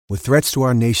With threats to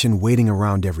our nation waiting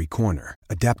around every corner,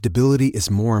 adaptability is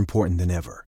more important than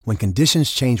ever. When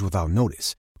conditions change without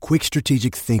notice, quick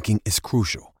strategic thinking is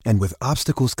crucial. And with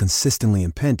obstacles consistently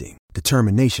impending,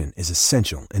 determination is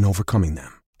essential in overcoming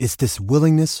them. It's this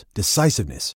willingness,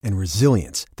 decisiveness, and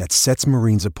resilience that sets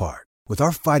Marines apart. With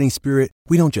our fighting spirit,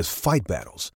 we don't just fight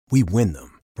battles, we win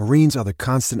them. Marines are the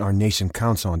constant our nation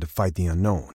counts on to fight the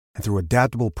unknown. And through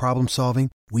adaptable problem solving,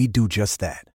 we do just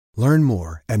that. Learn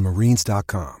more at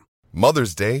marines.com.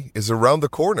 Mother's Day is around the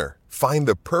corner. Find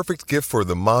the perfect gift for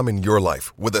the mom in your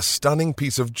life with a stunning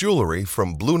piece of jewelry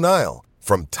from Blue Nile.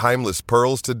 From timeless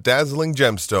pearls to dazzling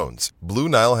gemstones, Blue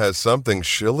Nile has something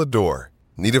she'll adore.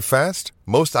 Need it fast?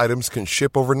 Most items can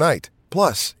ship overnight.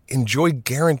 Plus, enjoy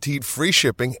guaranteed free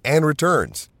shipping and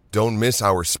returns. Don't miss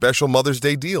our special Mother's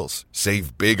Day deals.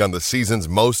 Save big on the season's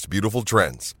most beautiful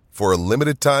trends. For a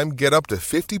limited time, get up to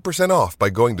 50% off by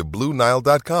going to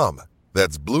BlueNile.com.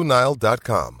 That's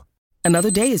BlueNile.com.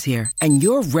 Another day is here, and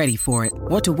you're ready for it.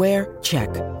 What to wear? Check.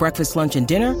 Breakfast, lunch, and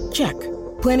dinner? Check.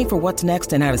 Planning for what's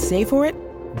next and how to save for it?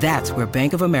 That's where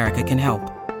Bank of America can help.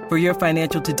 For your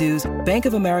financial to-dos, Bank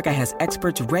of America has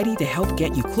experts ready to help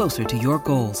get you closer to your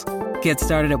goals. Get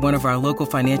started at one of our local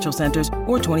financial centers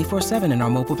or 24/7 in our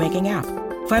mobile banking app.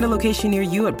 Find a location near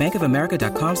you at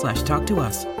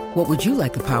bankofamerica.com/talktous. What would you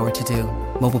like the power to do?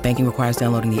 Mobile banking requires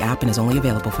downloading the app and is only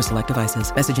available for select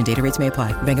devices. Message and data rates may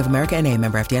apply. Bank of America N.A.,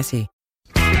 member FDIC.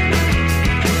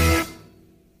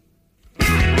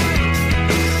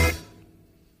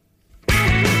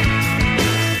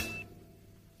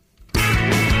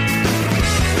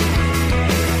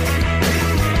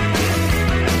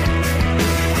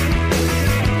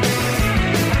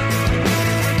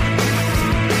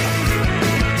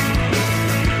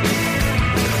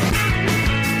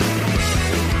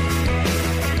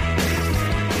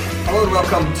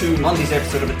 Welcome to Monday's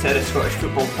episode of the Terrace Scottish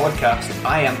Football Podcast.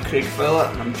 I am Craig Fowler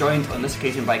and I'm joined on this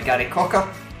occasion by Gary Cocker.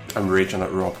 I'm raging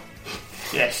at Rob.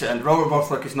 Yes, and Robert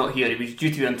Borthwick is not here. He was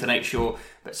due to be on tonight's show,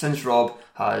 but since Rob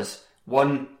has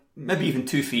one, maybe even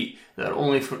 2 feet that are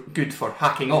only good for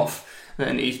hacking off,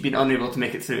 then he's been unable to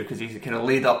make it through because he's kind of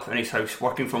laid up in his house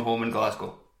working from home in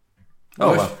Glasgow.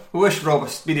 We wish Rob a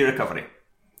speedy recovery.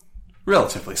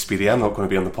 Relatively speedy. I'm not going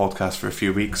to be on the podcast for a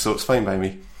few weeks, so it's fine by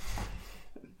me.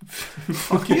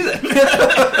 Fuck you then.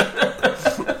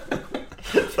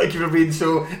 Thank you for being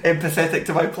so empathetic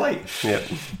to my plight. Yep.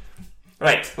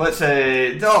 Right, let's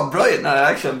brilliant.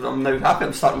 Actually, I'm now happy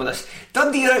I'm starting with this.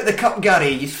 Dundee are out the cup, Gary.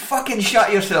 You fucking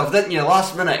shot yourself, didn't you,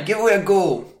 last minute? Give away a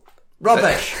goal.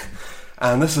 Rubbish.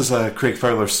 And this is a Craig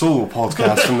Fowler solo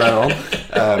podcast from now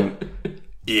on.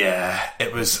 Yeah,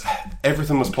 it was.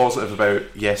 Everything was positive about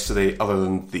yesterday other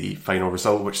than the final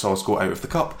result, which saw us go out of the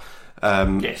cup.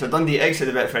 So Dundee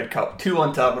exited the Betfred Cup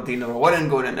 2-1 to Aberdeen. They were 1-1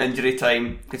 going in injury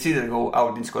time, conceded a goal.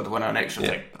 Aberdeen scored the winner in extra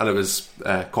time. And it was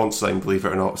Constantine, believe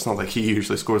it or not. It's not like he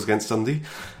usually scores against Dundee.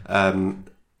 As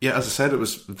I said, it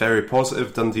was very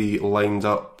positive. Dundee lined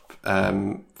up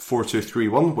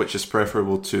 4-2-3-1, which is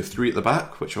preferable to 3 at the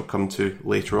back, which I'll come to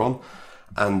later on.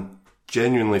 And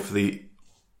genuinely, for the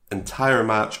entire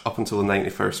match up until the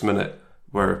 91st minute,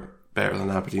 were better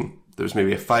than Aberdeen. There was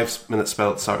maybe a 5-minute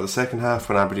spell at the start of the second half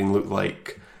when Aberdeen looked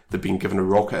like they'd been given a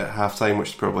rocket at half-time,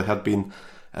 which they probably had been.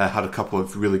 Had a couple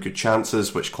of really good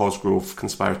chances, which Cosgrove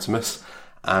conspired to miss,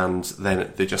 and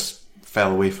then they just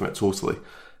fell away from it totally.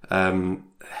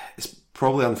 It's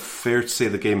probably unfair to say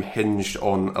the game hinged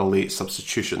on a late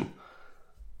substitution.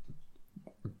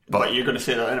 But you're going to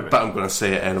say that anyway. But I'm going to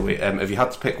say it anyway. If you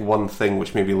had to pick one thing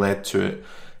which maybe led to it,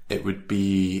 it would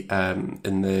be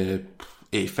in the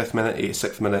 85th minute,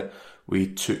 86th minute, we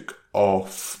took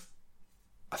off,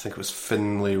 I think it was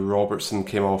Finlay Robertson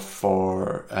came off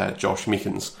for Josh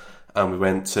Meekins, and we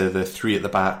went to the 3 at the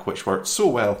back, which worked so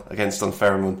well against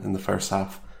Dunfermline in the first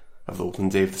half of the opening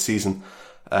day of the season.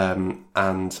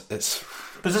 And it's...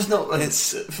 But is this not... I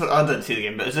didn't see the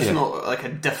game, but is this not like a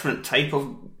different type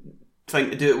of thing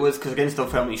to do it with? Because against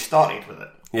Dunfermline you started with it.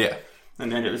 Yeah.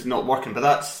 And then it was not working, but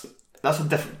that's a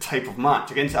different type of match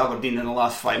against Aberdeen in the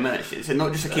last 5 minutes. It's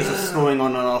not just a case of throwing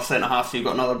on another centre half so you've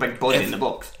got another big body in the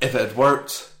box. If it had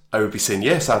worked, I would be saying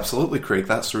yes, absolutely, Craig,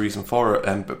 that's the reason for it.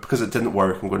 But because it didn't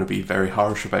work, I'm going to be very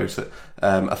harsh about it.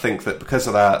 I think that because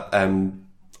of that,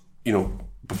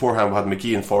 beforehand we had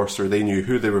McGee and Forster. They knew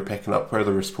who they were picking up, where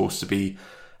they were supposed to be,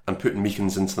 and putting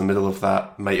Meekins into the middle of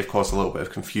that might have caused a little bit of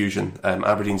confusion.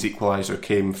 Aberdeen's equaliser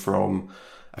came from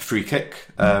a free kick.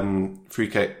 Free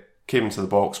kick came into the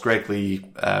box. Greg Lee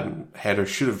header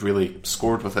should have really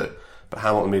scored with it, but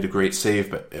Hamilton made a great save,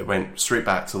 but it went straight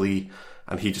back to Lee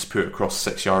and he just put it across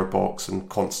the 6-yard box and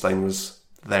Constantine was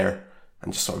there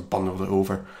and just sort of bundled it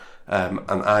over. And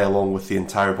I, along with the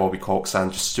entire Bobby Cock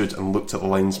stand, just stood and looked at the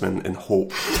linesman in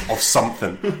hope of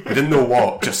something. We didn't know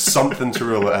what, just something to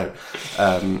rule it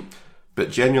out. But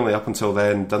genuinely, up until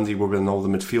then, Dundee were winning all the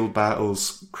midfield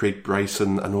battles. Craig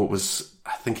Bryson,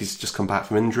 I think he's just come back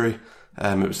from injury.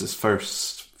 It was his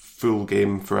first full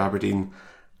game for Aberdeen,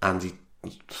 and he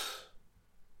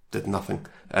did nothing.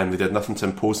 They did nothing to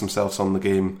impose themselves on the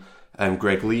game.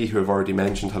 Greg Lee, who I've already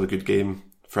mentioned, had a good game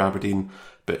for Aberdeen,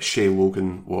 but Shea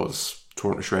Logan was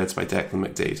torn to shreds by Declan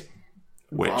McDade,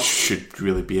 which should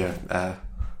really be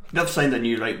They've signed a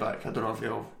new right back. I don't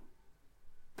know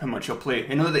how much he'll play.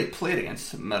 I know they played against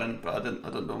St Mirren, but I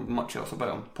don't know much else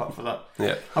about him apart from that.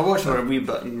 Yeah, I watched him a wee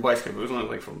bit in Westcott, but it was only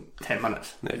like for 10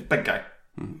 minutes. Yeah. Big guy.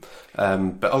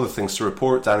 But other things to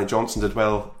report. Danny Johnson did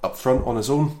well up front on his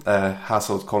own,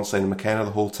 hassled Constantine and McKenna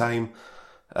the whole time.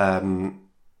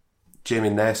 Jamie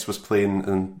Ness was playing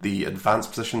in the advanced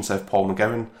position instead of Paul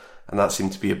McGowan, and that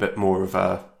seemed to be there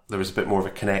was a bit more of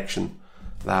a connection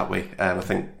that way. I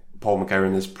think Paul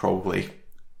McGowan is probably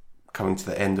coming to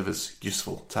the end of his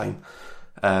useful time,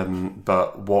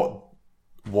 but what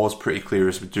was pretty clear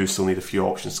is we do still need a few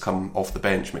options to come off the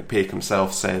bench. McPake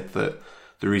himself said that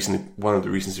one of the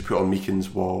reasons he put on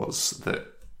Meekins was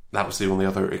that was the only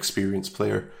other experienced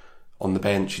player on the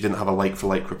bench. He didn't have a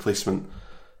like-for-like replacement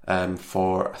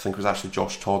for, I think it was actually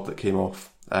Josh Todd that came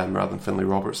off rather than Finlay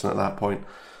Robertson at that point.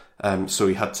 So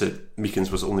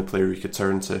Meekins was the only player he could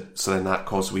turn to, so then that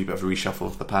caused a wee bit of a reshuffle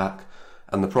of the pack.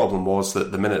 And the problem was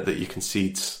that the minute that you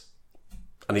concede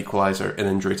an equaliser in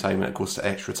injury time and it goes to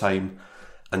extra time,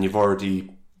 and you've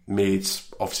already made,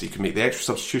 obviously you can make the extra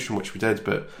substitution, which we did,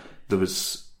 but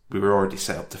we were already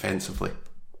set up defensively,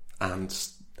 and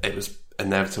it was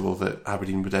inevitable that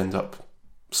Aberdeen would end up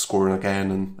scoring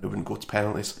again and it wouldn't go to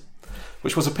penalties,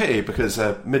 which was a pity because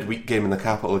a midweek game in the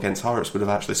capital against Hearts would have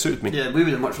actually suited me. Yeah, we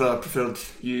would have much rather preferred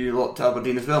you lot to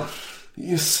Aberdeen as well.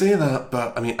 You say that,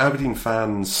 but I mean, Aberdeen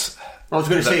fans... I was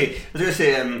going to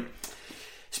say,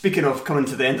 speaking of coming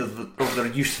to the end of their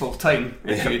useful time,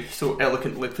 as you so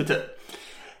eloquently put it,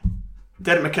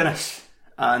 Derek McInnes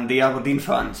and the Aberdeen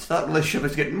fans, that relationship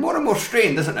is getting more and more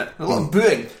strained, isn't it? A lot of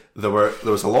booing. There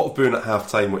was a lot of booing at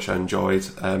half-time, which I enjoyed,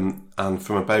 and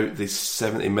from about the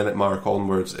 70-minute mark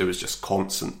onwards, it was just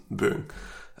constant booing,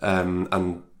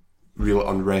 and real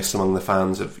unrest among the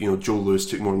fans. Of Joe Lewis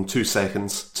took more than 2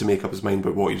 seconds to make up his mind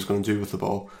about what he was going to do with the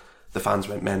ball. The fans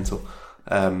went mental.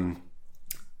 The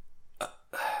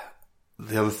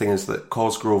other thing is that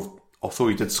Cosgrove, although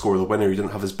he did score the winner, he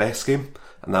didn't have his best game,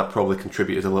 and that probably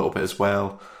contributed a little bit as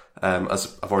well.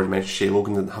 As I've already mentioned, Shea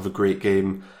Logan didn't have a great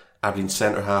game. Aberdeen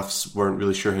centre-halves weren't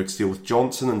really sure how to deal with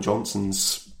Johnson, and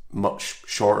Johnson's much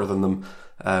shorter than them,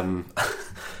 and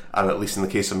at least in the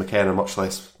case of McKenna, much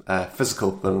less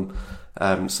physical than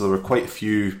them. So there were quite a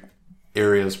few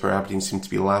areas where Aberdeen seemed to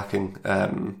be lacking.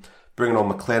 Bringing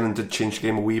on McLennan did change the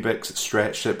game a wee bit because it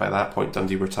stretched it. By that point,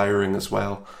 Dundee were tiring as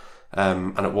well.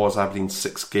 And it was Aberdeen's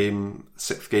sixth game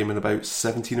in about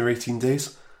 17 or 18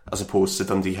 days, as opposed to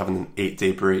Dundee having an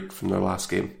 8-day break from their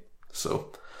last game.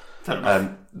 So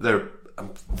they're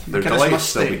delighted to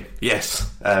still be. Yes,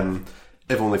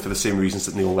 if only for the same reasons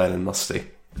that Neil Lennon must stay.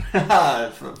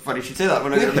 Funny you should say that. We're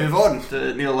now going to move on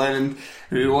to Neil Lennon,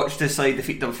 who watched his side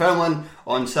defeat Dunfermline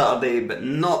on Saturday, but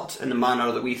not in the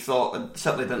manner that we thought. I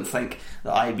certainly didn't think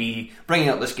that I'd be bringing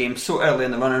up this game so early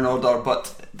in the running order,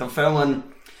 but Dunfermline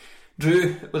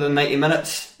drew within 90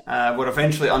 minutes, were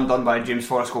eventually undone by James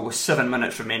Forrest goal with 7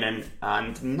 minutes remaining,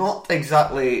 and not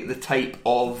exactly the type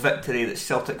of victory that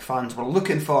Celtic fans were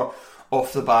looking for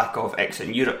off the back of X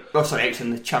in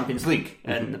the Champions League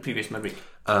in the previous midweek.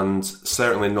 And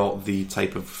certainly not the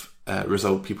type of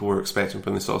result people were expecting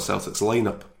when they saw Celtic's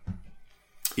lineup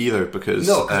either, because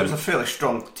it was a fairly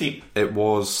strong team. It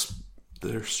was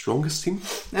their strongest team.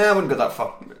 Yeah, I wouldn't go that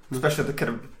far, especially the kind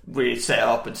of way set it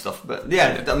up and stuff. But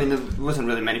yeah, I mean, there wasn't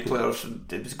really many players.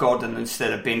 It was Gordon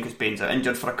instead of Bain, because Bain's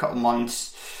injured for a couple of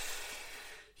months.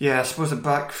 Yeah, I suppose the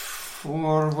back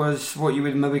four was what you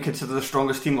would maybe consider the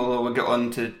strongest team, although we'll get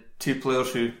on to two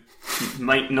players who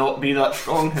might not be that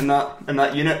strong in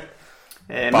that unit.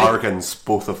 Bargains,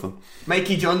 both of them.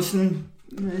 Mikey Johnson,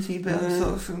 is he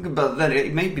better? But then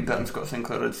it might be better than Scott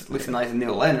Sinclair, at least in eyes of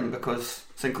Neil Lennon, because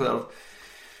Sinclair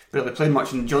barely played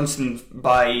much, and Johnson,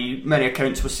 by many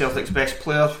accounts, was Celtic's best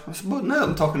player. I suppose now that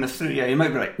I'm talking this through, yeah, you might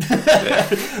be right.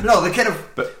 Yeah. No,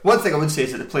 one thing I would say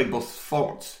is that they played both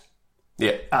forwards.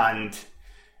 Yeah. And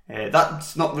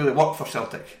that's not really worked for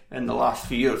Celtic in the last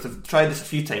few years. They've tried this a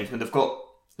few times when they've got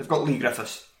Lee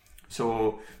Griffiths.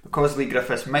 So because Lee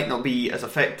Griffiths might not be as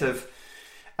effective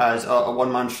as a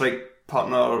one-man strike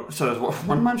partner, sorry,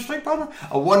 one-man strike partner?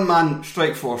 A one-man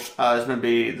strike force as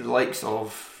maybe the likes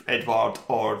of Edouard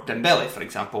or Dembele, for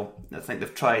example. I think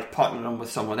they've tried partnering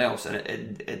with someone else,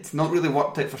 and it's not really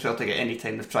worked out for Celtic at any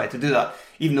time they've tried to do that,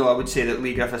 even though I would say that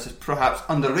Leigh Griffiths is perhaps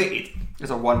underrated as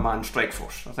a one-man strike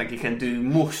force. I think he can do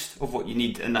most of what you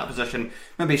need in that position.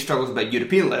 Maybe he struggles a bit at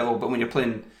European level, but when you're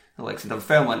playing the likes of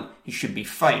Dunfermline, he should be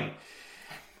fine.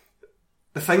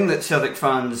 The thing that Celtic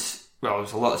fans, well,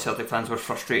 there's a lot of Celtic fans were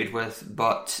frustrated with,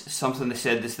 but something they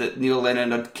said is that Neil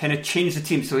Lennon had kind of changed the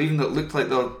team, so even though it looked like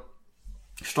their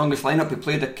strongest lineup, he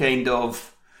played a kind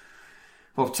of...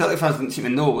 Well, Celtic fans didn't seem to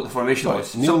know what the formation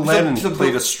was. Neil Lennon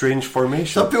played a strange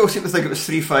formation. Some people seem to think it was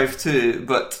 3-5-2,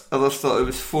 but others thought it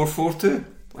was 4-4-2,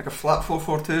 like a flat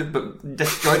 4-4-2, but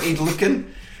disjointed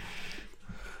looking.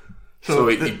 So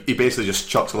he basically just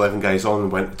chucked 11 guys on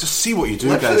and went, just see what you do,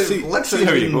 guys. See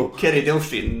how you go. Kerry Dale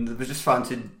Street, and there was just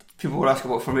people were asking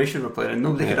what formation we're playing, and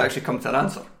nobody could actually come to an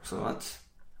answer. So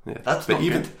that's not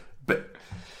good. But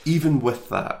even with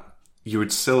that, you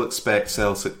would still expect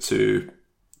Celtic to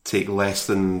take less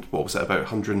than, what was it, about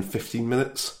 115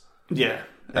 minutes? Yeah.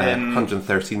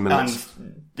 113 minutes.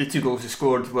 And the 2 goals he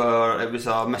scored were, it was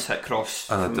a mishit cross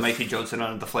from Mikey Johnson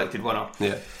and a deflected winner.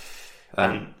 Yeah.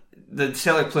 And the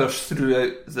Celtic players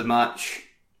throughout the match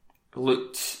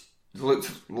looked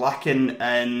lacking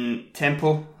in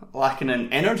tempo, lacking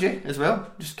in energy as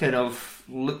well. Just kind of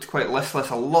looked quite listless.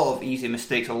 A lot of easy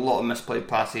mistakes, a lot of misplayed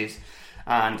passes,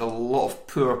 and a lot of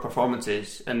poor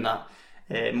performances in that.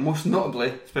 Most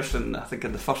notably, especially I think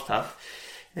in the first half,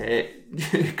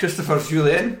 Christopher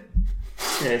Jullien,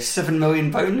 £7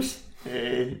 million.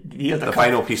 The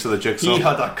final piece of the jigsaw. He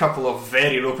had a couple of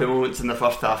very ropey moments in the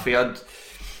first half. He had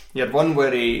one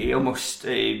where he almost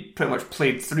pretty much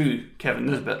played through Kevin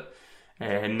Nisbet.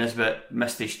 Nisbet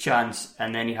missed his chance,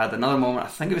 and then he had another moment, I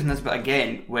think it was Nisbet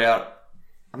again, where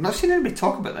I've not seen anybody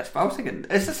talk about this, but I was thinking,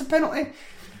 is this a penalty?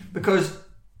 Because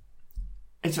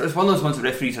it's one of those ones that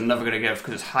referees are never going to give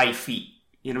because it's high feet.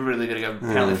 You're never really going to give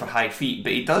a penalty for high feet,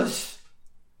 but he does.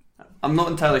 I'm not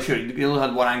entirely sure. He only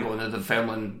had one angle in the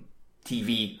Dunfermline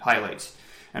TV highlights,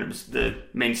 and it was the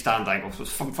main stand angle, so it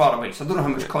was from far away, so I don't know how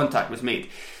much contact was made.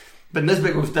 But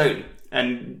Nisbet goes down,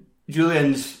 and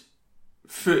Julian's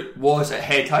foot was at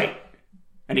head height,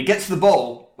 and he gets the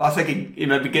ball. I think he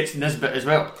maybe gets Nisbet as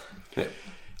well. Yeah.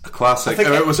 A classic. If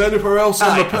it was anywhere else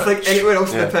on the pitch, I think anywhere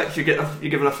else on the pitch, you're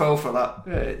given a foul for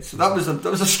that. So that was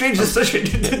a strange decision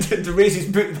to raise his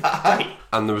boot that high.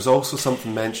 And there was also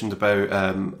something mentioned about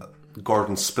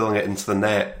Gordon spilling it into the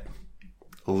net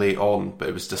late on, but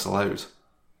it was disallowed.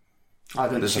 I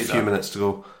didn't There's see a few minutes to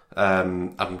go.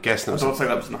 I'm guessing. I don't think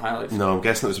that was in the highlights. No, I'm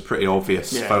guessing it was a pretty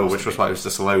obvious foul, which was why it was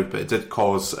disallowed. But it did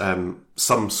cause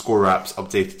some score apps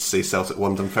updated to say Celtic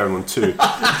 1, Dunfermline 2.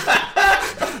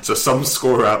 So some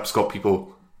score apps got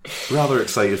people rather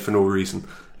excited for no reason.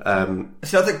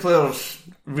 Celtic players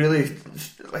really,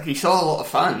 like, you saw a lot of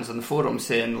fans on the forum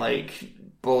saying like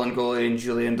Bolingoli and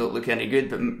Jullien don't look any good,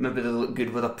 but maybe they look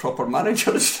good with a proper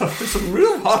manager and stuff. There's some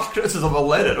real harsh criticism of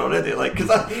Lennon already, like,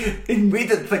 because we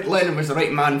didn't think Lennon was the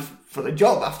right man for the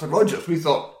job after Rodgers. We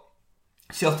thought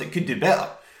Celtic could do better,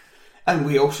 and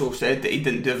we also said that he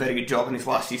didn't do a very good job in his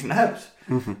last season at Hibs.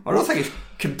 Mm-hmm. I don't think he's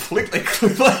completely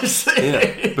clueless.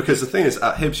 Yeah, because the thing is,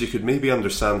 at Hibs you could maybe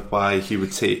understand why he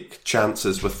would take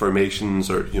chances with formations,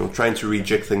 or trying to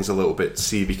rejig things a little bit to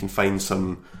see if he can find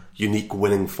some unique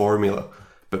winning formula.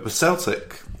 But with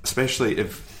Celtic, especially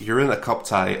if you're in a cup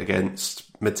tie against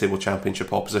mid-table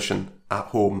championship opposition at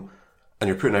home and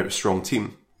you're putting out a strong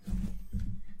team,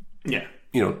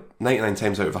 99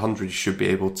 times out of 100 you should be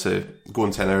able to go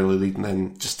into an early lead and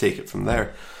then just take it from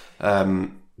there.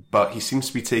 But he seems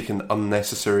to be taking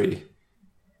unnecessary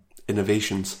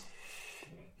innovations.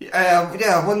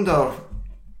 I wonder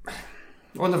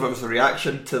if it was a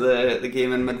reaction to the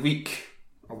game in midweek.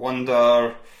 I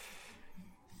wonder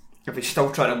if he's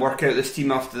still trying to work out this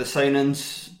team after the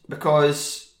signings,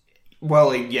 because he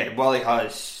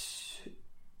has,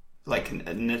 like,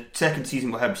 in the second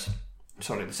season with Hibs,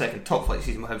 the second top flight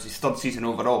season with Hibs, his third season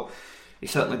overall, he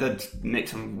certainly did make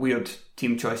some weird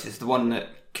team choices. The one that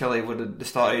Kelly would have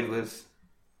started with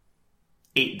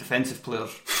 8 defensive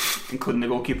players, including the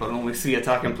goalkeeper, and only 3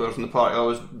 attacking players in the party. That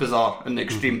was bizarre in the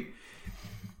extreme.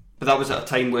 But that was at a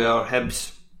time where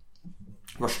Hibs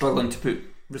were struggling to put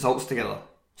results together,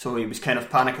 so he was kind of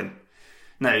panicking.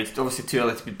 Now, it's obviously too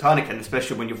early to be panicking,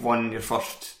 especially when you've won your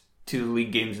first 2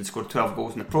 league games and scored 12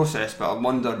 goals in the process. But I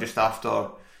wonder, just after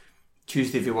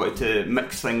Tuesday, if you wanted to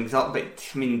mix things up. But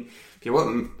I mean, if you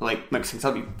want to mix things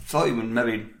up, you thought you would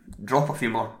maybe drop a few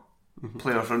more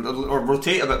players or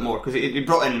rotate a bit more, because he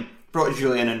brought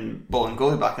Jullien and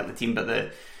Bolingoli back at the team, but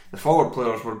the the forward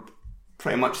players were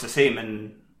pretty much the same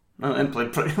and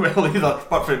played pretty well either,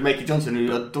 apart from Mikey Johnson,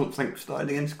 who I don't think started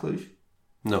against Cluj.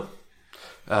 No.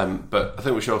 But I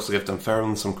think we should also give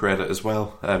Dunfermline some credit as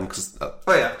well, because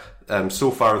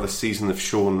so far this season they've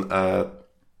shown a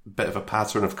bit of a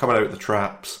pattern of coming out of the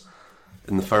traps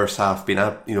in the first half, being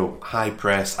high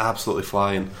press, absolutely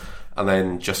flying, and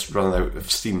then just running out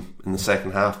of steam in the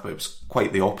second half. But it was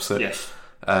quite the opposite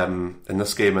in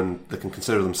this game, and they can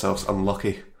consider themselves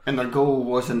unlucky. And their goal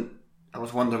wasn't. I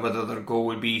was wondering whether their goal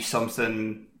would be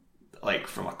something like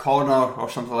from a corner or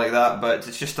something like that, but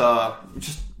it's just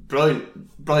brilliant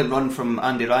run from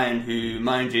Andy Ryan, who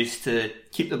manages to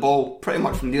keep the ball pretty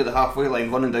much from near the halfway line,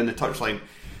 running down the touchline,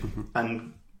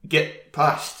 and get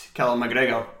past Callum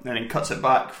McGregor, and then cuts it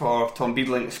back for Tom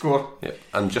Beadling to score. Yeah,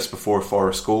 and just before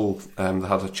Forest's goal, they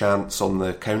had a chance on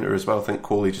the counter as well. I think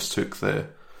Coley just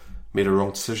made a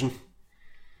wrong decision.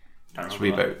 It's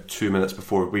about 2 minutes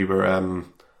before we were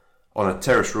on a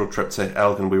terrace road trip to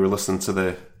Elgin. We were listening to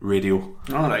the radio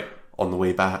on the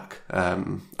way back,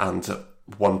 and at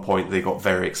one point they got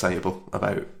very excitable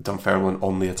about Dunfermline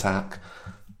on the attack.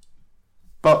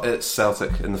 But it's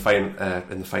Celtic in the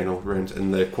final round,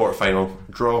 in the quarter-final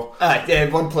draw.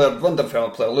 One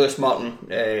Dunfermline player, Lewis Martin,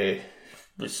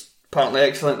 was apparently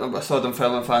excellent. I saw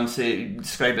Dunfermline fans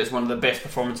describe it as one of the best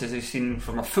performances they've seen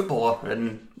from a footballer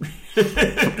in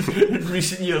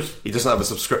recent years. He doesn't have a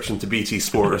subscription to BT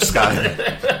Sport or Sky.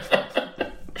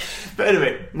 But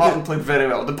anyway, Martin played very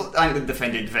well. I think they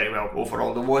defended very well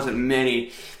overall. There wasn't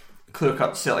many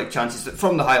clear-cut Celtic chances.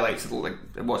 From the highlights, it looked like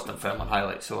it was Dunfermline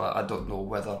highlights, so I don't know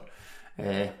whether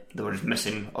they were just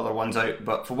missing other ones out.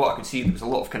 But for what I could see, there was a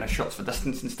lot of kind of shots for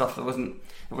distance and stuff. It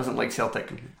wasn't like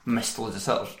Celtic missed loads of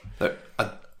sitters.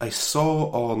 I saw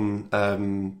on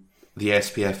the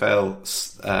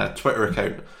SPFL's Twitter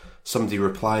account somebody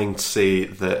replying to say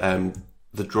that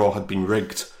the draw had been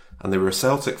rigged, and they were a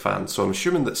Celtic fan. So I'm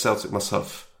assuming that Celtic must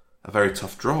have a very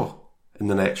tough draw in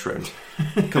the next round.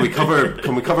 Can we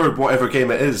cover whatever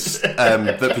game it is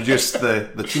that produced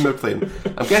the team they're playing?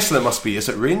 I'm guessing it must be. Is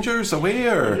it Rangers away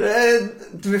or?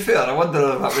 To be fair, I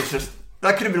wonder if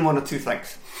that could have been one of two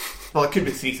things. Well, it could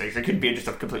be three things. It could be just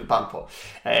a complete bandpot.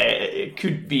 It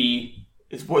could be.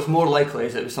 What's more likely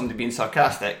is it was somebody being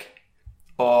sarcastic,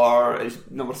 or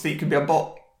number three, it could be a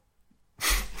bot.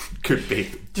 Could be.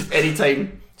 Just any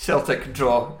time Celtic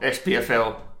draw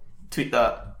SPFL, tweet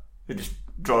that. It just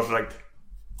draws rigged.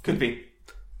 Could be.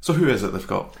 So who is it they've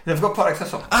got? They've got Partick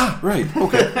Thistle. Ah, right,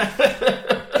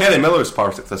 okay. Kenny Miller's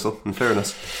Partick Thistle, in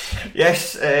fairness.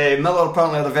 Yes, Miller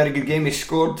apparently had a very good game. He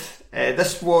scored.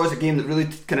 This was a game that really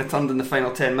kind of turned in the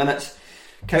final 10 minutes.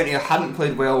 County hadn't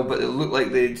played well, but it looked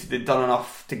like they'd done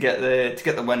enough to get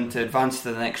the win to advance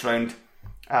to the next round.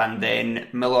 And then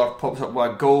Miller pops up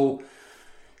with a goal.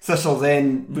 Thistle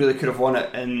then really could have won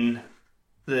it in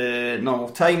the normal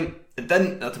time. It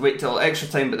didn't. They had to wait till extra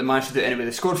time, but they managed to do it anyway.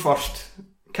 They scored first.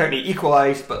 County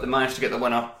equalised, but they managed to get the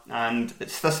winner. And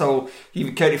it's Thistle,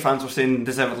 even County fans were saying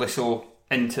deservedly so,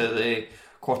 into the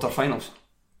quarter-finals.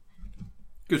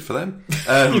 Good for them.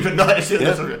 Even not to say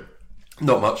this of it.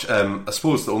 Not much. I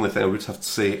suppose the only thing I would have to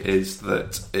say is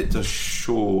that it does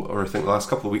show, or I think the last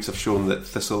couple of weeks have shown, that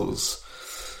Thistle's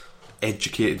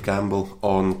educated gamble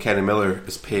on Kenny Miller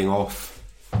is paying off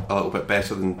a little bit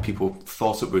better than people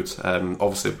thought it would.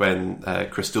 Obviously, when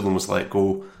Chris Doolan was let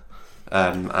go,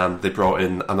 and they brought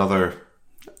in another.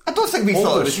 I don't think we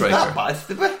thought it was that bad,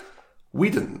 did we? We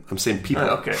didn't. I'm saying people.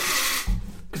 Okay.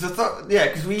 Because I thought,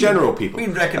 because general people, we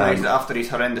recognised that after his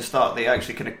horrendous start, they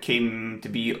actually kind of came to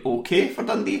be okay for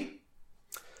Dundee.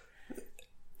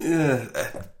 Yeah,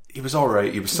 he was all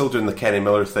right. He was still doing the Kenny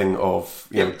Miller thing of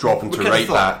dropping to right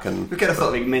back, and we kind of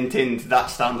thought they maintained that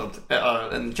standard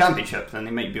in the Championship, then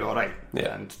he might be all right.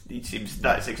 Yeah, and it seems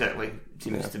that's exactly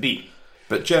seems to be.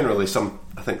 But generally,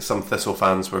 I think some Thistle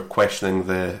fans were questioning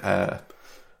the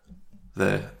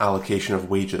allocation of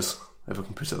wages, if we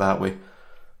can put it that way,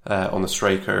 on the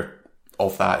striker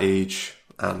of that age,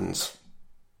 and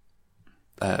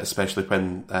especially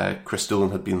when Chris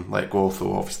Doolan had been let go.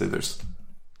 Although obviously there's,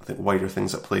 I think, wider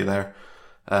things at play there.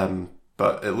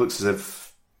 But it looks as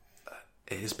if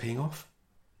it is paying off.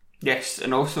 Yes,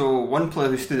 and also one player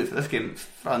who stood out for this game,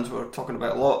 fans were talking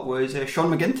about a lot, was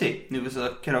Sean McGinty. He was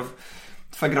a kind of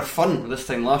figure of fun this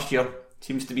time last year.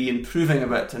 Seems to be improving a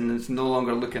bit and is no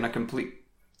longer looking a complete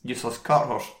useless cart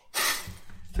horse.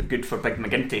 So good for Big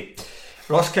McGinty.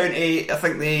 Ross County, I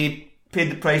think they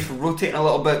paid the price for rotating a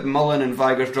little bit. Mullen and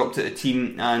Vigors dropped out of the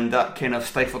team, and that kind of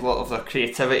stifled a lot of their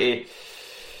creativity.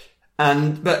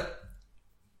 But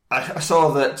I saw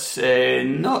that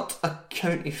not a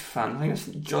County fan, I think it's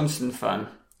a Johnson fan,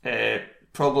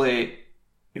 probably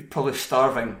you're probably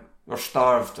starving or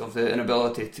starved of the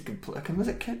inability to complete. Was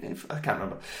it? I can't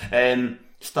remember.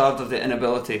 Starved of the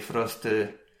inability for us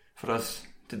to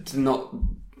not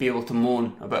be able to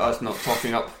moan about us not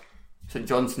talking up St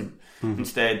Johnstone.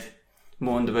 Instead,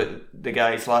 moaned about the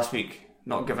guys last week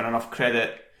not giving enough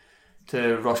credit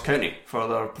to Ross County for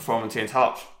their performance against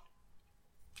Hearts.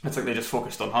 It's like they just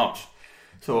focused on Hearts.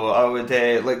 So I would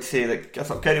like to say that I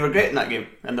thought County were great in that game,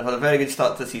 and they've had a very good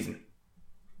start to the season.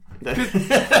 There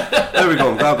we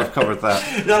go. I'm glad we've covered that.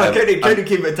 County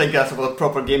came out to Tynecastle with a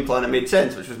proper game plan that made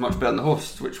sense, which was much better than the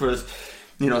hosts, which was,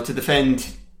 to defend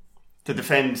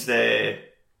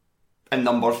in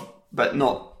numbers, but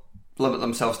not limit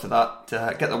themselves to that,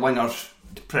 to get the wingers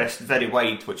to press very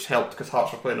wide, which helped because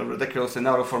Hearts were playing a ridiculously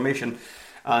narrow formation,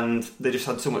 and they just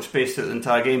had so much space throughout the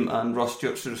entire game, and Ross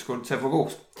Stewart should have scored several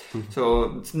goals.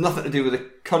 So it's nothing to do with the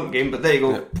current game, but there you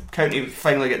go. Yep. County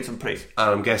finally getting some praise. And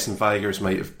I'm guessing Vigurs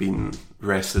might have been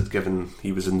rested given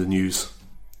he was in the news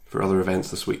for other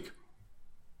events this week.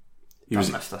 He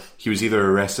was either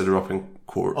arrested or up in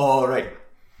court. Oh, right.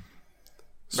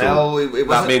 So well,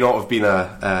 that may not have been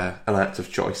an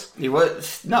active choice. He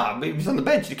was he was on the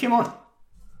bench. He came on.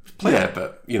 Yeah,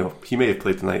 but he may have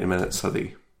played the 90 minutes had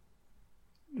he.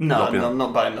 No, I'm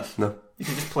not buying this. No, you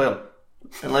can just play him,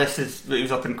 unless he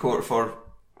was up in court for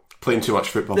playing too much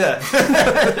football. Yeah.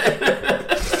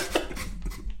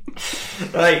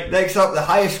 Right. Next up, the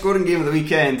highest scoring game of the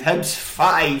weekend: Hibs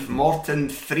 5, Morton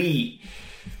 3.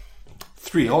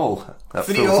 3-3 at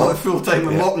full time,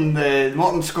 with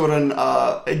Morton scoring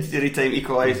injury time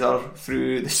equaliser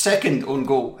through the second own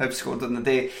goal Hibs scored on the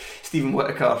day. Stephen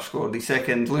Whittaker scored the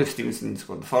second, Lewis Stevenson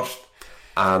scored the first,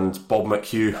 and Bob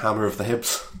McHugh, hammer of the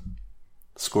Hibs,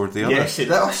 scored the other. Yes, he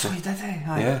did. Oh, so he did.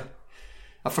 Yeah,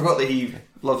 I forgot that he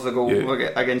loves the goal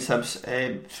against Hibs.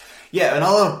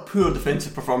 Another poor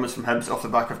defensive performance from Hibs off the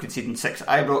back of conceding 6 at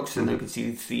Ibrox and now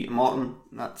conceded 3 at Morton.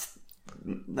 That's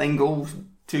 9 goals,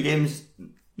 2 games.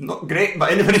 Not great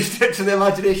by anybody's stretch of the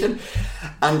imagination.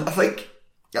 And I think,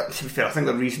 to be fair, I think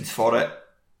the reasons for it,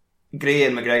 Gray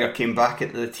and McGregor came back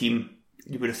into the team.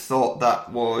 You would have thought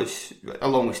that was,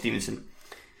 along with Stevenson.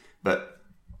 It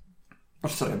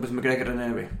was McGregor in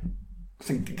anyway. I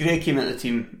think Gray came into the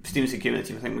team, Stevenson came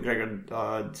into the team. I think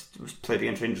McGregor was played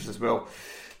against Rangers as well.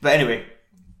 But anyway,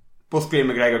 both Gray and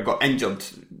McGregor got injured.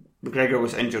 McGregor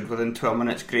was injured within 12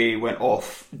 minutes. Gray went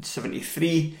off at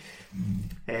 73.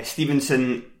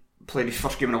 Stevenson played his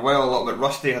first game in a while, a little bit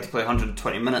rusty, had to play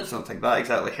 120 minutes. I don't think that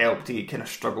exactly helped. He kind of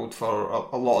struggled for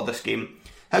a lot of this game.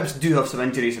 Hibs do have some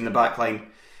injuries in the back line,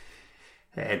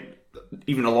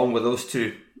 even along with those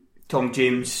two. Tom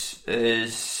James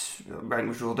was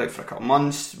ruled out for a couple of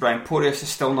months. Brian Porteous is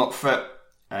still not fit.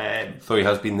 Though he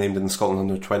has been named in the Scotland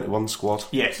under-21 squad.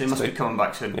 Yes, he must be coming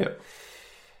back soon. Yep.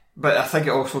 But I think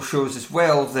it also shows as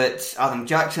well that Adam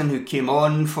Jackson, who came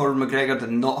on for McGregor, did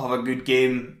not have a good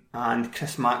game, and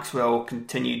Chris Maxwell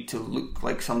continued to look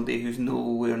like somebody who's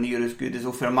nowhere near as good as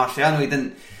Ofer Marciano.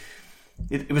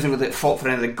 He wasn't really at fault for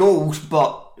any of the goals,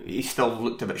 but he still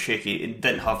looked a bit shaky. He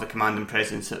didn't have the command and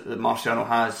presence that Marciano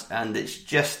has, and it's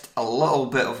just a little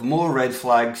bit of more red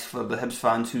flags for the Hibs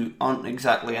fans who aren't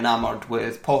exactly enamoured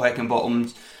with Paul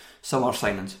Heckingbottom's summer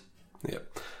signings. Yeah.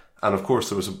 And of course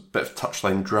there was a bit of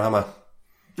touchline drama.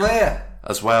 Oh yeah.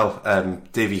 As well.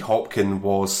 Davy Hopkin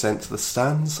was sent to the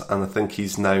stands, and I think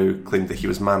he's now claimed that he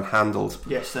was manhandled.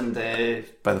 Yes, and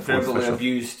by the fourth verbally official.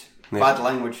 abused. Yeah. Bad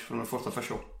language from the fourth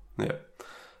official. Yeah.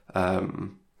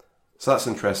 So that's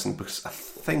interesting, because I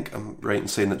think I'm right in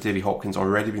saying that Davy Hopkins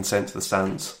already been sent to the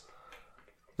stands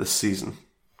this season.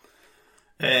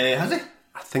 Has he?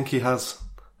 I think he has.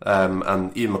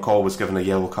 And Ian McCall was given a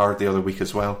yellow card the other week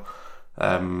as well.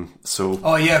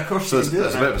 Oh yeah, of course. So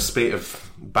there's a bit of a spate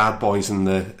of bad boys in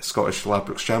the Scottish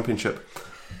Ladbrokes Championship.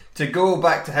 To go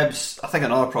back to Hibs, I think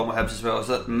another problem with Hibs as well is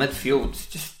that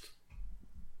midfield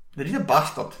they need a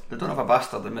bastard. They don't have a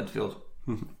bastard in midfield.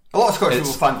 A lot of Scottish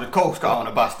football fans would call Scott Allen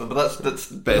a bastard, but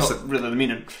that's not really the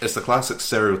meaning. It's the classic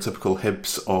stereotypical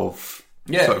Hibs of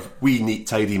sort of wee, neat,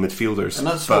 tidy midfielders,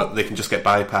 and but they can just get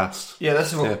bypassed. Yeah,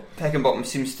 this is what Heckingbottom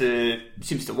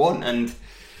seems to want, and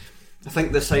I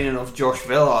think the signing of Josh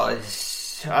Vela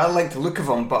is... I like the look of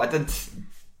him, but I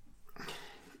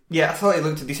thought he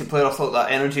looked a decent player. I thought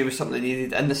that energy was something they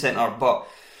needed in the centre, but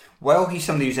while he's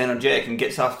somebody who's energetic and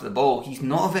gets after the ball, he's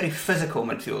not a very physical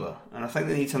midfielder, and I think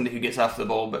they need somebody who gets after the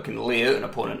ball but can lay out an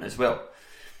opponent as well.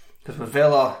 Because with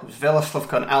Vela, it was Vela,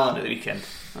 Slivka and Allen at the weekend.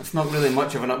 That's not really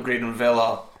much of an upgrade on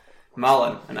Vela,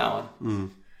 Malin and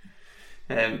Allen.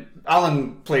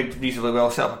 Allen played reasonably well,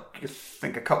 set up I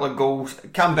think a couple of goals.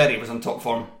 Cam Berry was on top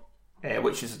form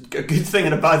which is a good thing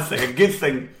and a bad thing. A good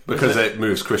thing because it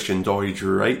moves Christian Doidge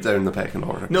right down the pecking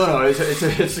order. No, it's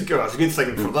a good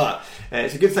thing for that.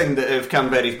 It's a good thing that if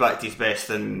Canberra's back to his best,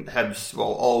 then Hibs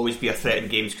will always be a threat in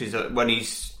games, because when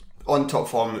he's on top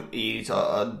form, he's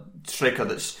a striker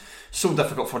that's so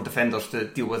difficult for defenders to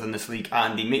deal with in this league,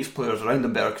 and he makes players around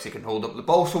him better because he can hold up the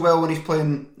ball so well when he's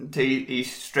playing to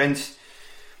his strengths.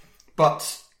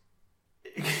 But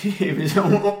he was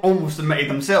almost admitted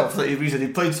himself that the reason he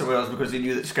played so well is because he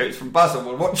knew that scouts from Basel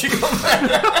were watching him.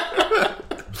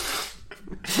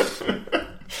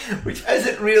 Which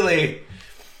isn't really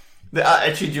the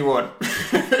attitude you want.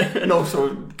 And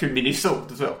also could mean he's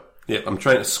sold as well. Yeah, I'm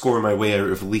trying to score my way out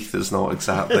of Leith is not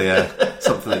exactly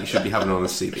something that you should be having on a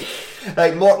CV.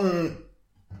 Right, Morton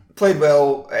played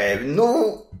well.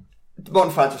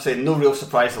 Morton fans were saying no real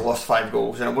surprise they lost 5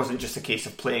 goals, and it wasn't just a case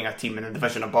of playing a team in a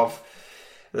division above.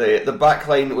 The back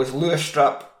line was Lewis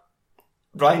Strapp,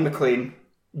 Brian McLean,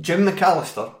 Jim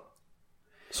McAllister.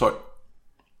 Sorry,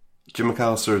 Jim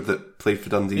McAllister that played for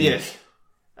Dundee? Yes.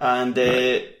 And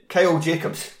Kyle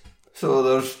Jacobs. So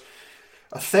there's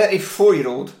a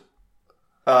 34-year-old,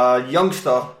 a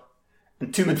youngster,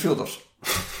 and 2 midfielders.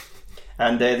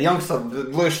 And the youngster,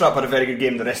 Lewis Strapp, had a very good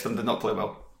game. The rest of them did not play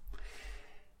well.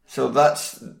 So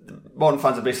that's... Morton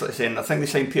fans are basically saying, I think they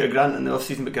signed Peter Grant in the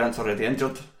off-season, but Grant's already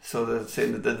injured. So they're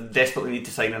saying that they desperately need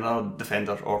to sign another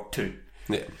defender or 2.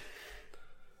 Yeah.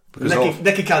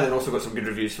 Nicky Cannon also got some good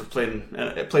reviews for playing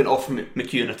off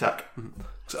McHugh in attack.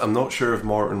 I'm not sure if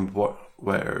Morton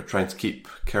were trying to keep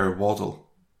Kerr Waddle,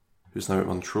 who's now at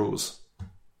Montrose,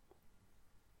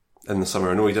 in the summer.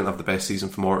 I know he didn't have the best season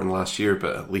for Morton last year,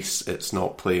 but at least it's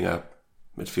not playing a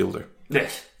midfielder.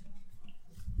 Yes.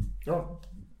 Oh,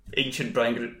 ancient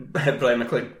Brian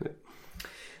McLean. Yeah.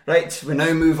 Right, we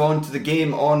now move on to the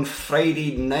game on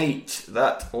Friday night.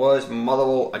 That was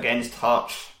Motherwell against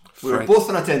Hearts. We were both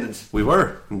in attendance. We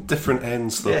were, in different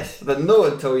ends though. Yes, but no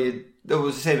until it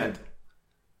was the same end.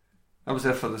 I was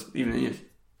there for the evening news.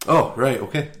 Oh, right,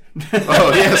 okay.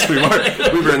 Oh, yes, we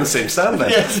were. We were in the same stand then.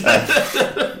 Yes.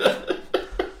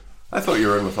 I thought you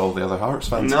were in with all the other Hearts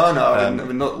fans. No, I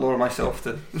would not lower myself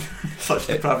to such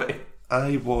depravity.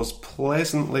 I was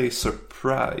pleasantly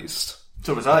surprised.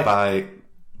 So was I. By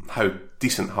how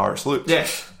decent Hearts looked.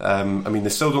 Yes. I mean, they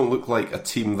still don't look like a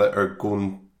team that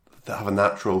have a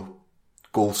natural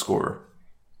goal scorer.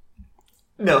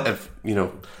 No.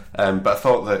 But I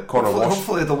thought that Connor Wash...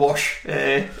 Hopefully the Wash,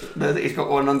 now that he's got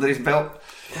one under his belt.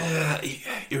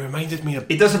 He reminded me of...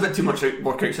 He does a bit too much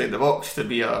work outside the box to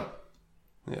be a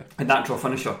natural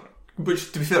finisher.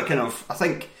 Which, to be fair, I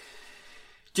think...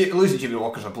 Losing Jimmy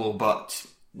Walker's a blow, but...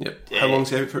 Yep. How long's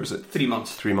he out for, is it? 3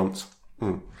 months. 3 months.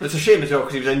 It's a shame as well,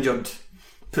 because he was injured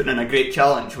putting in a great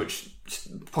challenge, which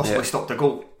possibly stopped a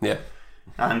goal. Yeah.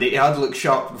 And he had looked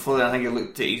sharp before then. I think he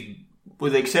looked at his...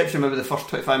 With the exception of maybe the first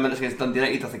 25 minutes against Dundee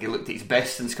United, I think he looked at his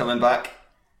best since coming back.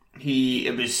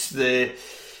 It was the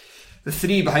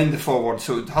 3 behind the forward,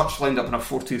 so Hearts lined up in a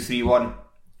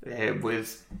 4-2-3-1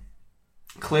 with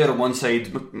Clare on one side,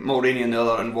 Mulroney on the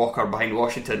other, and Walker behind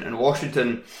Washington. And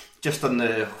Washington just done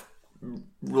the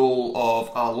role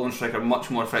of a lone striker much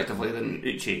more effectively than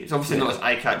Uche. It's obviously not as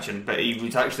eye-catching, but he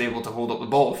was actually able to hold up the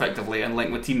ball effectively and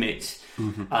link with teammates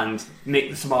and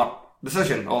make the smart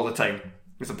decision all the time,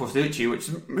 as opposed to Uche, which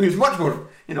is much more,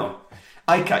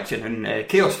 eye-catching and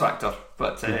chaos factor,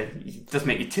 but it does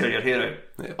make you tear your hair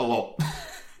out a lot.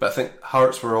 But I think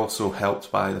Hearts were also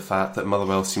helped by the fact that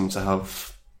Motherwell seemed to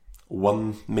have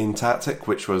one main tactic,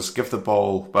 which was give the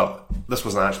ball... Well, this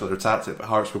wasn't actually their tactic, but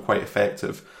Hearts were quite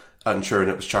effective at ensuring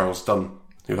it was Charles Dunn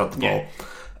who had the ball,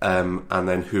 and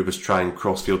then who was trying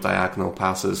crossfield diagonal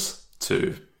passes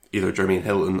to either Jermaine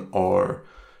Hilton or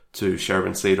to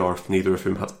Sherwin Seedorf, neither of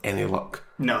whom had any luck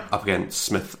up against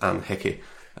Smith and Hickey.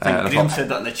 I think Graham said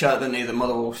that in the chat, didn't he? The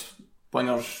Motherwell's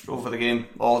wingers over the game,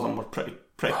 all of them were pretty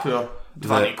poor.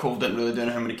 Devante Cole didn't really do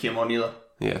anything when he came on either.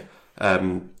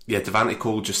 Devante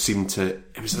Cole just seemed to...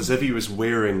 It was as if he was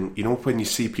wearing... when you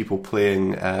see people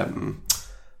playing... I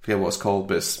forget what it's called,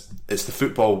 but it's the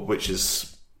football which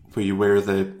is where you wear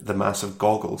the massive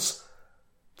goggles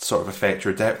to sort of affect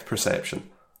your depth perception.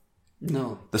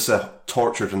 No. This is a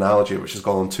tortured analogy which has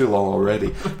gone on too long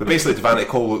already. But basically Devante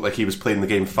Cole looked like he was playing the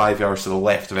game 5 yards to the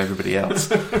left of everybody else.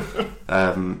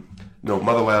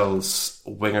 Motherwell's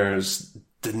wingers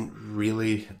didn't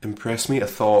really impress me. I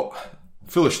thought,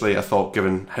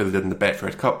 given how they did in the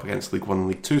Betfred Cup against League 1 and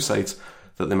League 2 sides,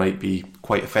 that they might be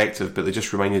quite effective, but they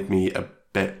just reminded me a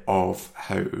bit of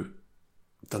how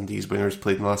Dundee's wingers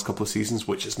played in the last couple of seasons,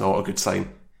 which is not a good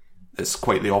sign. It's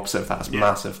quite the opposite of that. It's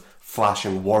massive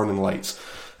flashing warning lights,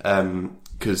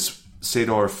 because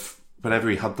Seedorf whenever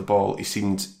he had the ball, he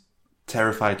seemed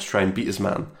terrified to try and beat his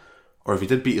man. Or if he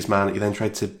did beat his man, he then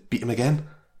tried to beat him again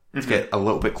to get a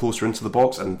little bit closer into the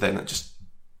box, and then it just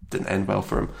didn't end well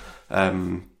for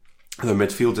him. The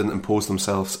midfield didn't impose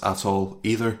themselves at all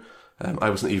either. I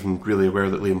wasn't even really aware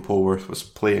that Liam Polworth was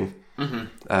playing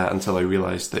until I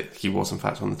realised that he was in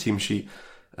fact on the team sheet.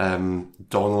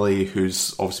 Donnelly,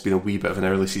 who's obviously been a wee bit of an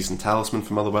early season talisman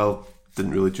for Motherwell,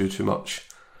 didn't really do too much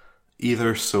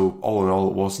either. So all in all,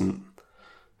 it was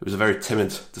a very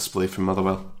timid display from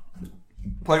Motherwell.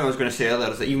 The point I was going to say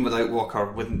earlier is that even without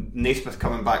Walker, with Naismith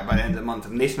coming back by the end of the month,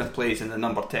 if Naismith plays in the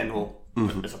number 10 role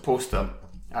as opposed to him,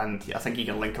 and I think he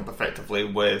can link up effectively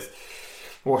with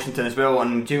Washington as well,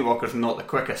 and Jamie Walker's not the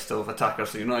quickest of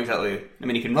attackers, so you're not exactly... I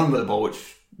mean, he can run with the ball,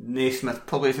 which Naismith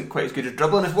probably isn't quite as good at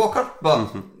dribbling as Walker,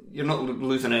 but you're not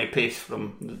losing any pace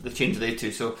from the change of the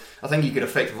two, so I think he could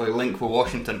effectively link with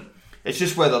Washington. It's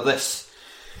just whether this...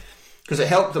 Because it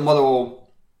helped that Motherwell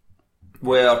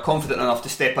were confident enough to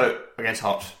step out against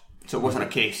Hearts, so it wasn't a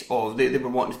case of they were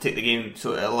wanting to take the game,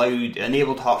 so it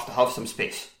enabled Hearts to have some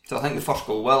space. So I think the first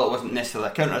goal, while it wasn't necessarily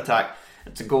a counter-attack,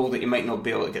 it's a goal that you might not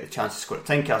be able to get the chance to score at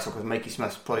Tynecastle, because Mikey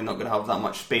Smith's probably not going to have that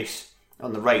much space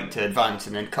on the right to advance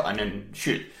and then cut in and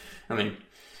shoot. I mean,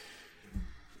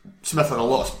 Smith had a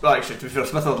lot of... Actually, to be fair,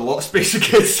 Smith had a lot of space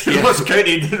against Ross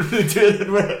County. He didn't really do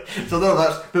anything with it. So no,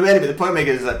 that's... But anyway, the point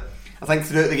making is that I think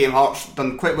throughout the game, Hearts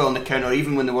done quite well on the counter,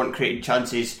 even when they weren't creating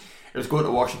chances. It was going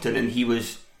to Washington and he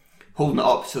was holding it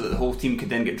up so that the whole team could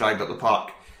then get dragged up the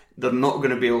park. They're not going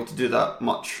to be able to do that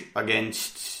much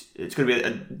against... It's going to be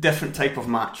a different type of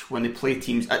match when they play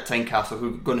teams at Tynecastle who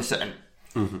are going to sit in.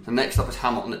 So next up is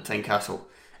Hamilton at Tynecastle,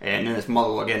 and then it's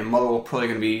Motherwell again, and Motherwell are probably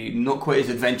going to be not quite as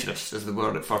adventurous as they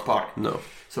were at Fir Park. No.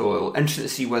 So it'll be interesting to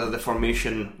see whether the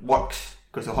formation works,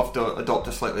 because they'll have to adopt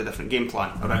a slightly different game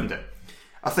plan around it.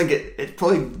 I think it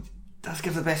probably does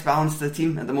give the best balance to the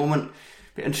team at the moment.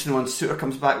 Be interesting when Suter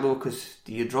comes back though, because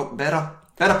do you drop Berra?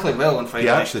 Berra played well on Friday.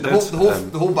 Yeah, actually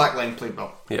the whole back line played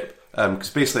well. Yeah. Because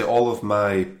basically all of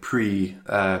my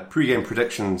pre-game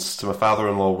predictions to my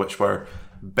father-in-law, which were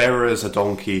Berra is a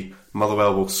donkey,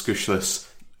 Motherwell will scoosh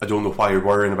this, I don't know why you're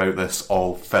worrying about this,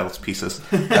 all fell to pieces.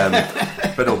 But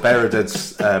no, Berra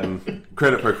did.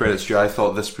 Credit where credit's due. I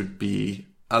thought this would be,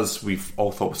 as we've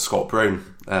all thought with Scott Brown,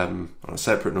 on a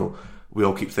separate note, we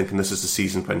all keep thinking this is the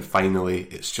season when finally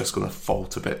it's just going to fall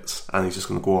to bits and he's just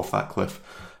going to go off that cliff.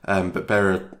 But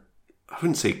Berra, I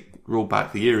wouldn't say rolled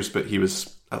back the years, but he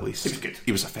was... At least he was good.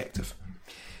 He was effective.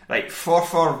 Right,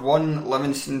 Forfar 1,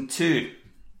 Livingston 2.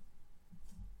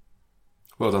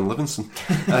 Well done, Livingston.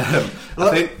 I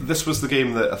think this was the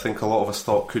game that I think a lot of us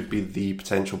thought could be the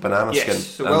potential banana skin. Yes,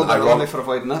 so well done Ronnie for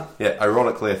avoiding that. Yeah,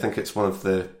 ironically, I think it's one of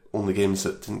the only games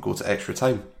that didn't go to extra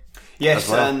time. Yes,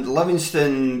 well. And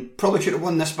Livingston probably should have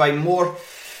won this by more.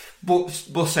 Both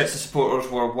sets of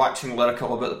supporters were waxing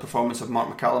lyrical about the performance of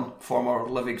Mark McCallum, former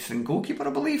Livingston goalkeeper,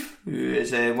 I believe, who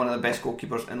is one of the best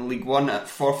goalkeepers in League One at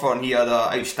Forfar, and he had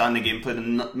an outstanding game,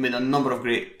 made a number of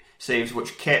great saves,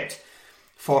 which kept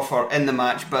Forfar in the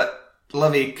match. But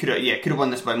Livy could have won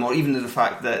this by more, even though the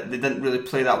fact that they didn't really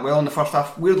play that well in the first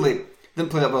half. Weirdly, didn't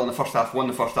play that well in the first half, won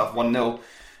the first half 1-0.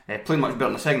 Played much better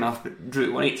in the second half, but drew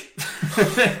it 1 each.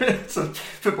 So,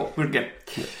 football, weird game.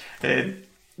 Yeah.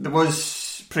 There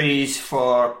was praise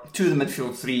for two of the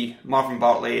midfield three, Marvin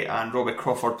Bartley and Robbie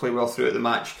Crawford, play well throughout the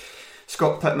match.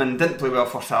 Scott Pittman didn't play well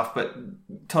first half, but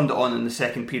turned it on in the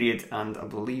second period, and I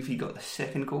believe he got the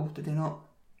second goal, did he not?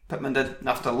 Pittman did,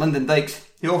 after Lyndon Dykes.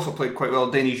 He also played quite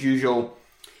well, doing his usual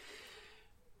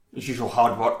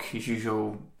hard work, his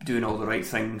usual doing all the right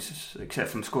things, except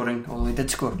from scoring, although he did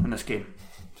score in this game.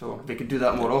 So if he could do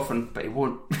that more often, but he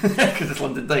won't, because it's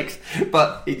Lyndon Dykes.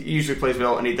 But he usually plays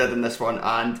well, and he did in this one,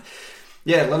 and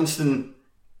yeah, Livingston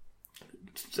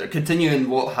continuing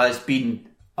what has been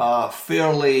a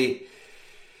fairly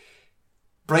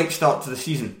bright start to the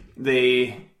season.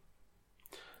 They,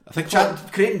 I think,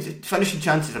 finishing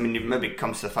chances. I mean, it maybe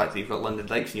comes to the fact that you've got Lyndon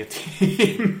Dykes in your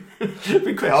team. It'd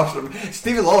be quite harsh.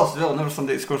 Stevie Lawless as well, never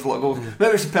somebody that scores a lot of goals.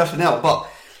 Maybe it's the personnel, but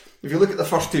if you look at the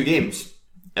first two games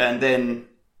and then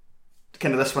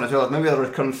kind of this one as well, maybe a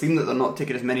recurring theme that they're not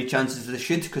taking as many chances as they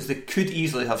should, because they could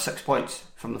easily have 6 points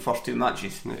from the first two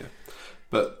matches. Yeah,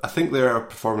 but I think they are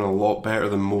performing a lot better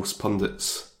than most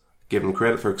pundits give them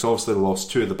credit for, because obviously they lost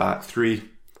two of the back three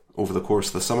over the course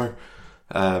of the summer,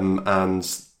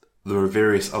 and there are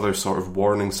various other sort of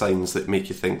warning signs that make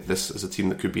you think this is a team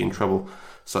that could be in trouble,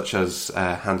 such as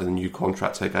handing a new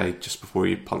contract to a guy just before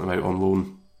you punt him out on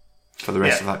loan for the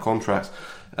rest of that contract.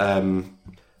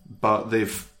 But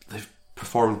they've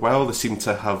performed well. They seem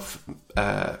to have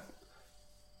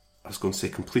I was going to say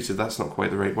completed, that's not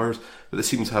quite the right word, but they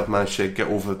seem to have managed to get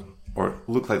over, or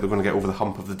look like they're going to get over the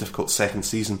hump of the difficult second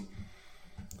season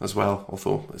as well,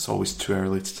 although it's always too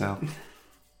early to tell.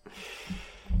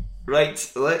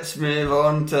 Right, let's move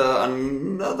on to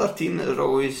another team that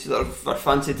are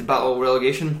fancied to battle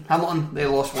relegation. Hamilton, they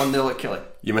lost 1-0 at Killie.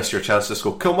 You missed your chance to just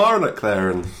go Kilmarnock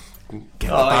there and get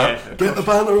the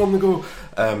banner on the go.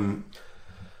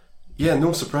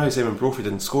 No surprise Eamon Brophy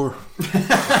didn't score.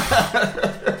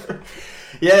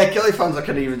 Yeah, Killie fans are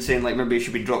kind of even saying like maybe he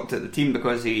should be dropped at the team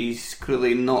because he's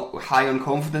clearly not high on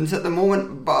confidence at the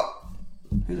moment, but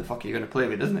who the fuck are you going to play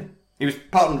with, isn't he? He was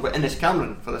partnered with Innes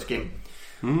Cameron for this game.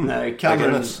 Now,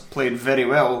 Cameron played very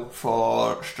well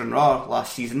for Stranraer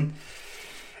last season.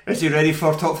 Is he ready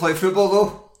for top flight football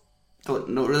though?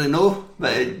 Don't really know,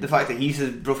 but the fact that he's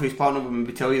Brophy's partner would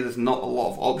maybe tell you there's not a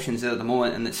lot of options there at the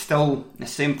moment, and it's still the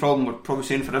same problem we're probably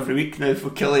saying for every week now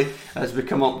for Killie as we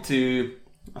come up to,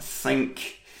 I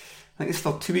think there's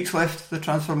still 2 weeks left the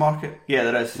transfer market. Yeah,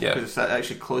 there is, because it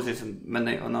actually closes at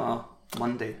midnight on a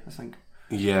Monday, I think.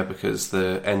 Yeah, because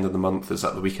the end of the month is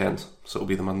at the weekend, so it'll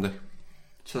be the Monday.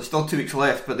 So there's still 2 weeks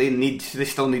left, but they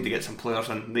still need to get some players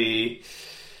in.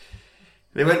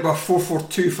 They went with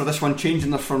 4-4-2 for this one, changing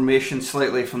their formation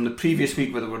slightly from the previous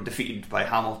week where they were defeated by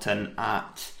Hamilton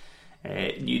at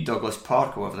New Douglas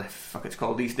Park, or whatever the fuck it's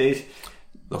called these days.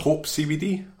 The Hope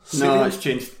CBD? Stadium? No, it's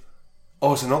changed.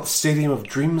 Oh, is it not the Stadium of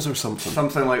Dreams or something?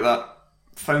 Something like that.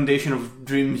 Foundation of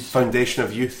Dreams. Foundation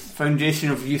of Youth.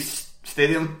 Foundation of Youth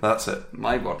Stadium. That's it.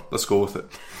 My word. Let's go with it.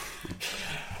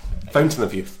 Fountain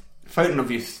of Youth. Fountain of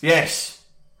Youth, yes.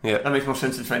 Yeah. That makes more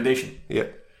sense than Foundation. Yeah.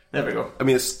 There we go. I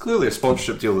mean, it's clearly a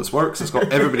sponsorship deal that works. It's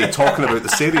got everybody talking about the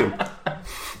stadium.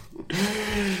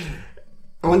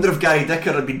 I wonder if Gary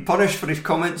Dicker had been punished for his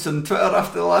comments on Twitter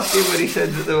after the last game where he said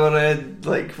that they were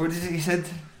what is it he said?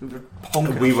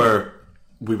 We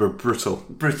were brutal.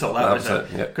 Brutal, that was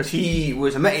it. Because he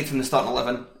was omitted from the starting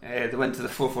 11. They went to the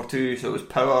 4-4-2, so it was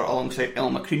Power alongside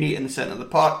El McCreaney in the centre of the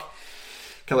park.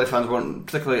 Killie fans weren't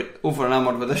particularly over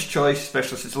enamoured with this choice,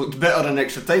 especially since it looked better in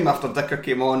extra time after Dicker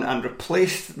came on and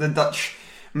replaced the Dutch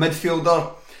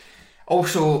midfielder.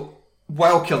 Also,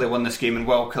 while Killie won this game, and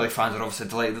while Killie fans are obviously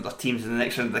delighted that their team's in the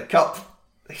next round of the Cup,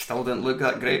 they still didn't look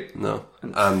that great. No,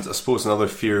 and I suppose another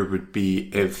fear would be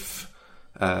if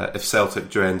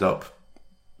Celtic do end up,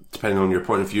 depending on your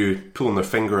point of view, pulling their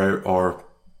finger out or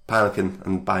panicking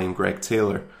and buying Greg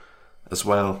Taylor as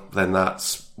well, then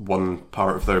that's one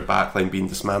part of their backline being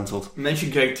dismantled. You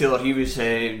mentioned Greg Taylor. He was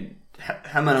him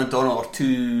and O'Donnell are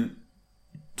two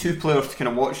players to kind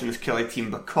of watch in this Killie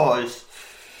team because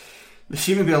they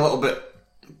seem to be a little bit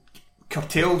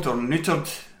curtailed or neutered.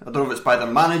 I don't know if it's by their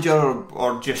manager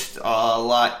or just a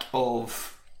lack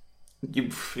of, you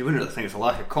wouldn't really think it's a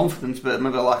lack of confidence, but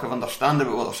maybe a lack of understanding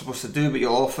about what they're supposed to do. But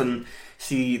you'll often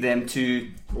see them to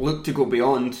look to go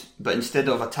beyond, but instead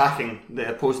of attacking the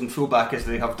opposing fullback as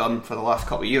they have done for the last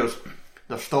couple of years,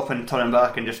 they're stopping, turning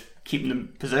back and just keeping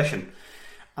them possession.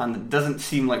 And it doesn't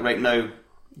seem like right now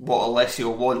what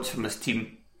Alessio wants from his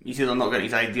team. He's either not getting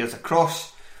his ideas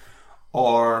across,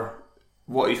 or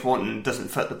what he's wanting doesn't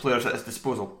fit the players at his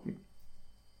disposal.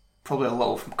 Probably a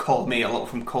little from column A, a little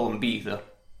from column B there.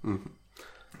 Mm-hmm.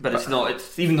 But it's not.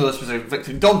 It's even though this was a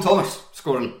victory. Dom Thomas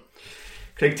scoring.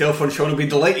 Craig Telford and Sean will be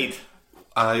delighted.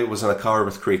 I was in a car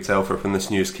with Craig Telford when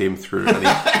this news came through,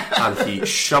 and he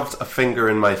shoved a finger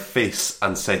in my face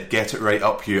and said, "Get it right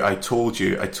up, you! I told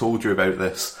you about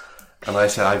this." And I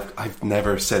said, "I've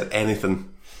never said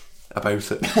anything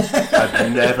about it.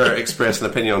 I've never expressed an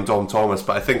opinion on Dom Thomas,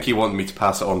 but I think he wanted me to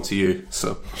pass it on to you."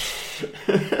 So,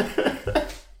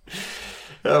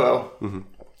 oh well. Mm-hmm.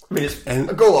 I mean, it's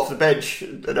a goal off the bench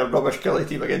in a rubbish Killie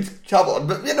team against Hamilton,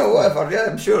 but whatever. Yeah,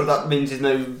 I'm sure that means he's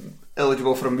now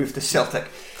eligible for a move to Celtic.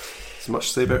 Is much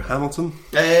to say about Hamilton?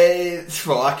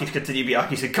 Well, Aki's continue to be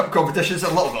Aki's in cup competitions. A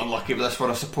little bit unlucky with this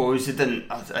one, I suppose. It didn't.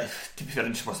 To be fair, it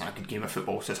just wasn't a good game of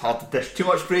football, so it's hard to dish too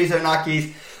much praise out on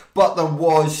Aki's. But there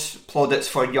was plaudits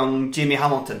for young Jamie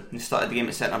Hamilton, who started the game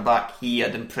at centre back. He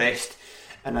had impressed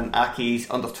in an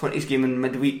Aki's under-20s game in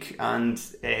midweek and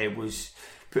was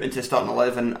put into the starting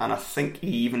 11, and I think he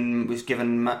even was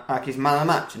given Aki's man of the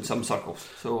match in some circles.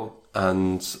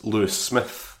 And Lewis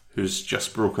Smith, who's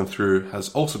just broken through, has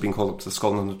also been called up to the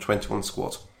Scotland under-21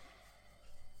 squad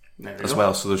as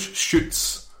well. So there's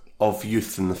shoots of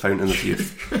youth in the fountain of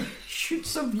youth.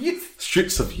 Shoots of youth.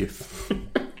 Shoots of youth.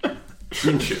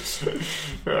 Green shoots.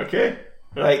 Okay.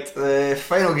 Right, the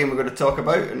final game we're going to talk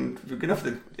about, and we're going to have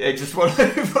to edge this one out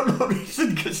for no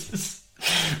reason because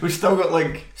we've still got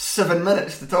like 7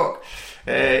 minutes to talk.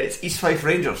 It's East Fife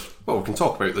Rangers. Well, we can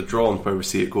talk about the draw and where we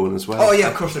see it going as well. Oh yeah,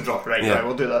 of course the draw. Right, Yeah. right,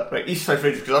 we'll do that. Right, East Fife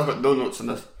Rangers, because I've got no notes on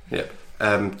this. Yep.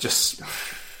 Just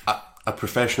a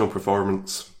professional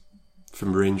performance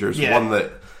from Rangers. Yeah. One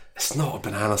that it's not a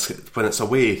banana skin. When it's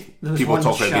away, There was people one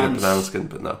talk about being a chance- banana skin,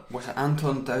 but no. Was it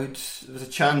Anton Dowds? There was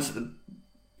a chance that the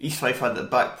East Fife had the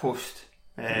back post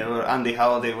where Andy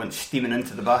Halliday went steaming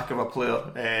into the back of a player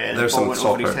and the There's ball some went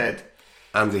over his soccer. head.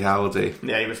 Andy Halliday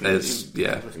Yeah, he wasn't he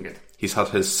wasn't good. He's had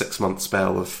his 6-month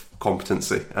spell of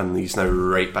competency and he's now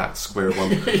right back to square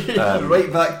one.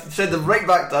 Right back, send them right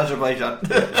back to Azerbaijan.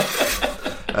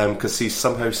 Because he's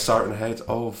somehow starting ahead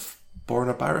of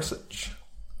Borna Barisic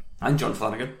And John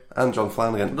Flanagan. and John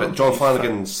Flanagan. No, But John he's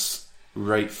Flanagan's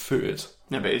right-footed.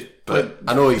 Yeah, but he's But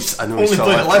I know he's only still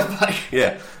played at left. left back.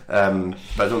 Yeah,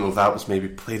 but I don't know if that was maybe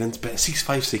played into. But it's East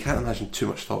Fife, so you can't imagine too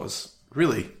much thought was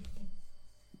really,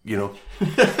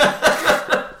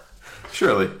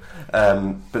 surely.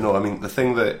 But no, I mean the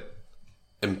thing that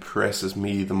impresses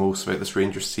me the most about this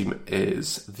Rangers team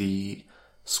is the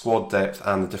squad depth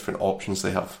and the different options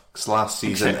they have. Because last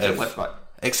season, Except at left back.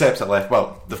 except at left,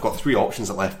 well, they've got 3 options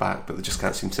at left back, but they just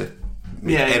can't seem to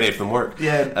make Yeah. any of them work.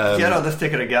 Yeah, Gerrard has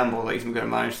taken a gamble that he's going to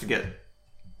manage to get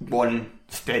one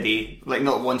steady, like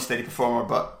not one steady performer,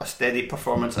 but a steady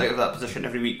performance out of that position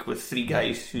every week with 3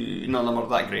 guys who none of them are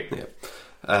that great. Yeah.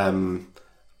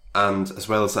 And as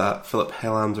well as that, Philip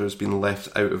Helander has been left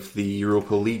out of the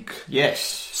Europa League Yes.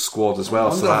 squad as I well.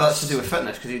 wonder So if that's to do with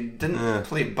fitness because he didn't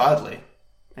play badly,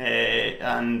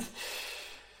 and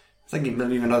I think he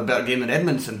maybe even had a better game than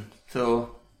Edmondson.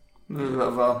 So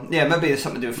maybe it's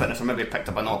something to do with fitness, or maybe he picked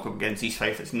up a knock against East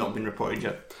Fife that's not been reported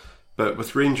yet. But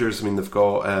with Rangers, I mean, they've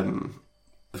got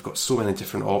so many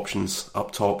different options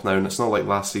up top now, and it's not like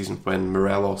last season when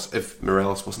if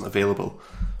Morelos wasn't available,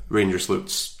 Rangers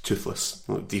looked toothless,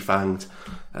 looked defanged.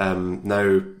 Now,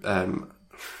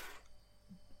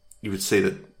 you would say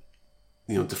that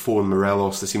Defoe and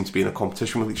Morelos, they seem to be in a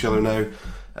competition with each other now.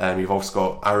 You've also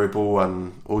got Aribo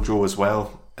and Ojo as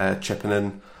well chipping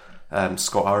in.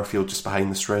 Scott Arfield just behind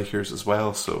the strikers as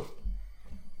well. So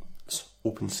it's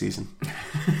open season.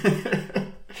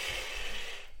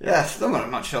 Yeah, still not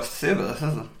much else to say about this,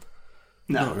 is there?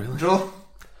 No, Not really. Draw.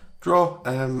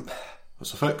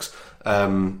 What's the fix?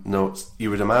 No, you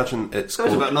would imagine it's It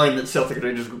was about 9 that Celtic and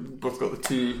Rangers both got the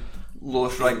 2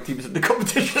 lowest ranked teams in the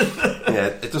competition. yeah,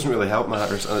 it doesn't really help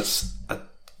matters, and I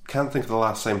can't think of the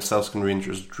last time Celtic and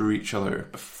Rangers drew each other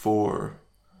before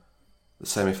the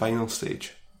semi-final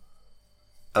stage.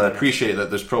 And I appreciate that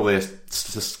there's probably a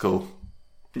statistical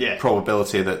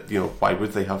probability that why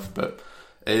would they have, but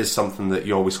it is something that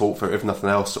you always hope for, if nothing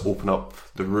else, to open up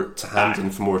the route to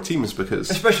Hampden for more teams, because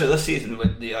especially this season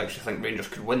when you actually think Rangers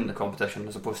could win the competition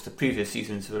as opposed to previous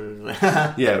seasons where it was like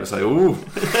yeah, it was like, oh,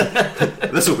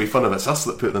 this will be fun if it's us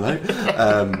that put them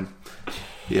out.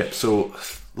 So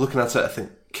looking at it, I think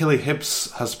Killy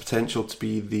Hibs has potential to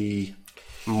be the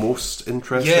most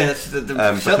interesting. yeah, it's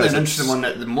certainly an interesting one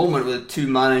at the moment with 2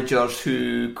 managers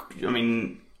who, I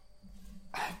mean,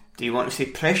 do you want to say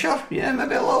pressure? Yeah,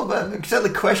 maybe a little bit.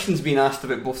 Certainly questions being asked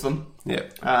about both of them. Yeah.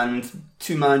 And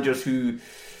 2 managers who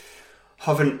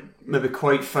haven't maybe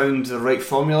quite found the right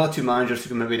formula. 2 managers who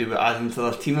can maybe do add into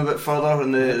their team a bit further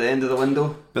in the end of the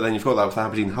window. But then you've got that with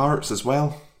Aberdeen Hearts as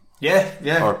well.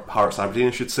 Yeah. Or Hearts Aberdeen,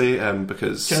 I should say,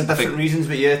 because Kind of different reasons,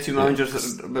 but 2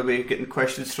 managers that are maybe getting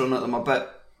questions thrown at them a bit.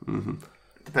 Mm-hmm.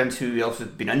 Depends who else has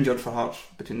been injured for Hearts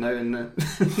between now and the,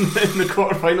 in the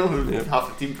quarter final.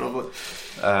 Half the team probably.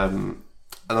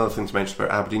 Another thing to mention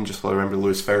about Aberdeen, just while I remember,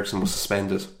 Lewis Ferguson was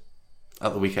suspended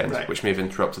at the weekend, right, which may have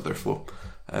interrupted their flow.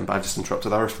 But I just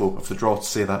interrupted our flow of the draw to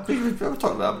say that. We've talked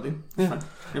about Aberdeen. Yeah. Fine.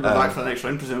 He'll be back for the next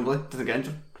round, presumably. Doesn't get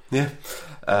injured. Yeah.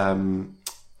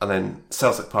 And then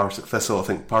Celtic Partick Thistle. I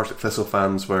think Partick Thistle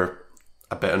fans were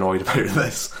a bit annoyed about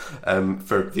this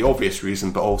for the obvious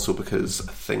reason, but also because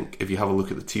I think if you have a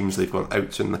look at the teams they've gone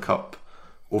out to in the Cup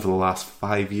over the last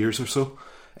 5 years or so,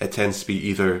 it tends to be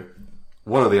either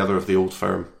one or the other of the Old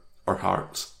Firm or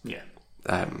Hearts. Yeah.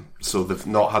 So they've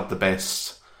not had the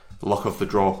best luck of the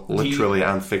draw, literally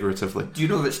and figuratively. Do you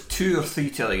know if it's 2 or 3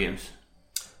 telegames?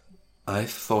 I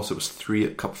thought it was 3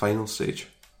 at Cup final stage,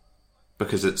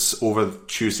 because it's over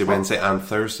Tuesday, Wednesday and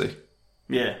Thursday.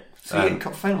 Yeah. 3 at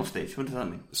Cup final stage, what does that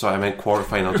mean? Sorry, I meant quarter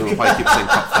final. I don't know why I keep saying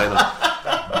Cup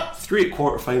final. 3 at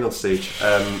quarter final stage.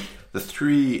 The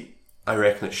 3 I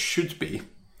reckon it should be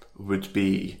would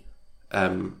be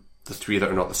the 3 that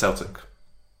are not the Celtic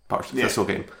Partick Thistle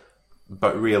game.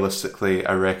 But realistically,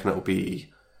 I reckon it'll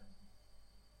be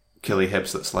Killy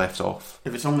Hibs that's left off.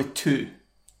 If it's only 2,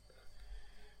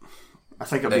 I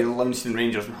think it'll be Livingston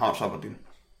Rangers and Hearts Aberdeen.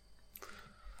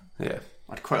 Yeah.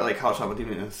 I'd quite like Hearts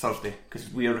Aberdeen on Thursday,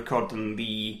 because we are recording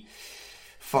the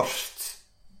first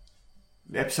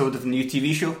episode of the new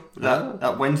TV show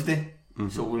that Wednesday. Mm-hmm.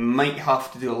 So we might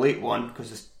have to do a late one, because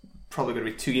there's probably going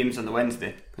to be 2 games on the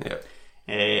Wednesday. Yeah.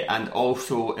 And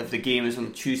also, if the game is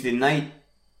on Tuesday night,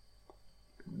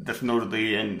 there's no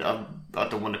really, and I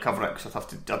don't want to cover it because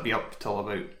I'd be up till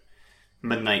about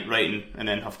midnight writing, and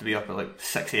then have to be up at like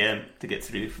 6 a.m. to get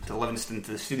through to Livingston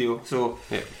to the studio. So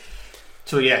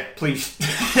yeah, please,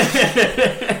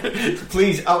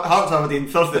 please, Hearts Aberdeen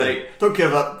Thursday night. Don't care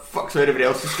if that fucks with everybody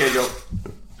else's schedule.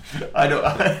 I don't.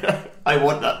 I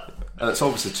want that. And it's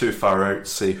obviously too far out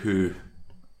to say who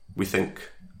we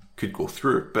think could go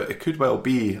through, but it could well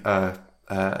be.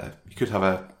 You could have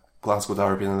a Glasgow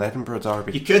derby and an Edinburgh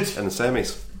derby. You could in the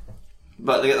semis,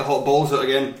 but they get the hot balls out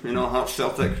again. You know, Hearts,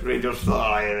 Celtic, Rangers.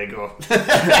 Here they go.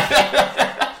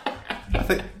 I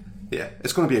think, yeah,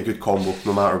 it's going to be a good combo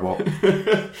no matter what.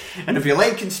 And if you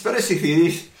like conspiracy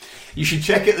theories, you should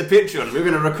check out the Patreon. We're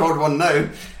going to record one now.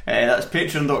 That's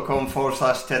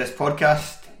patreon.com/Terrace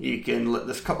Podcast. You can,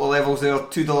 there's a couple of levels there,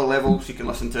 $2 levels. You can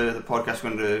listen to the podcast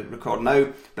we're going to record now.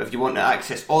 But if you want to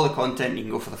access all the content, you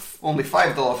can go for only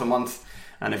 $5 a month.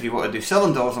 And if you want to do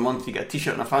 $7 a month, you get a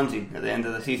t-shirt and a fanzine at the end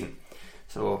of the season.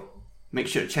 So make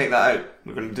sure to check that out.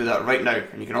 We're going to do that right now.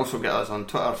 And you can also get us on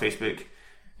Twitter, Facebook,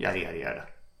 yada yada yada,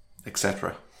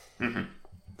 etc. Mm-hmm.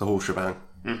 The whole shebang.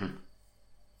 Mm-hmm.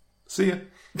 See ya.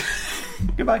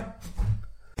 Goodbye.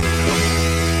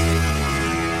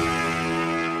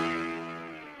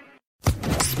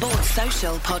 Sports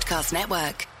Social Podcast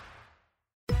Network.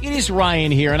 It is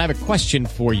Ryan here, and I have a question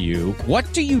for you.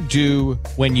 What do you do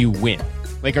when you win?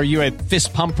 Like, are you a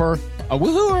fist pumper, a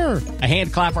woohooer, a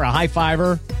hand clapper, a high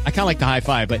fiver? I kind of like the high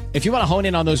five, but if you want to hone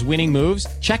in on those winning moves,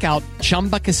 check out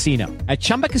Chumba Casino. At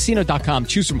ChumbaCasino.com,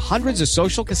 choose from hundreds of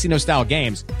social casino-style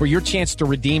games for your chance to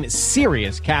redeem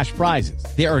serious cash prizes.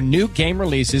 There are new game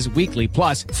releases weekly,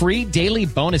 plus free daily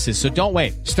bonuses, so don't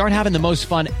wait. Start having the most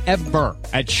fun ever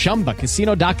at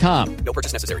ChumbaCasino.com. No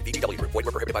purchase necessary. VGW Group. Void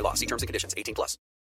where prohibited by law. See terms and conditions. 18+.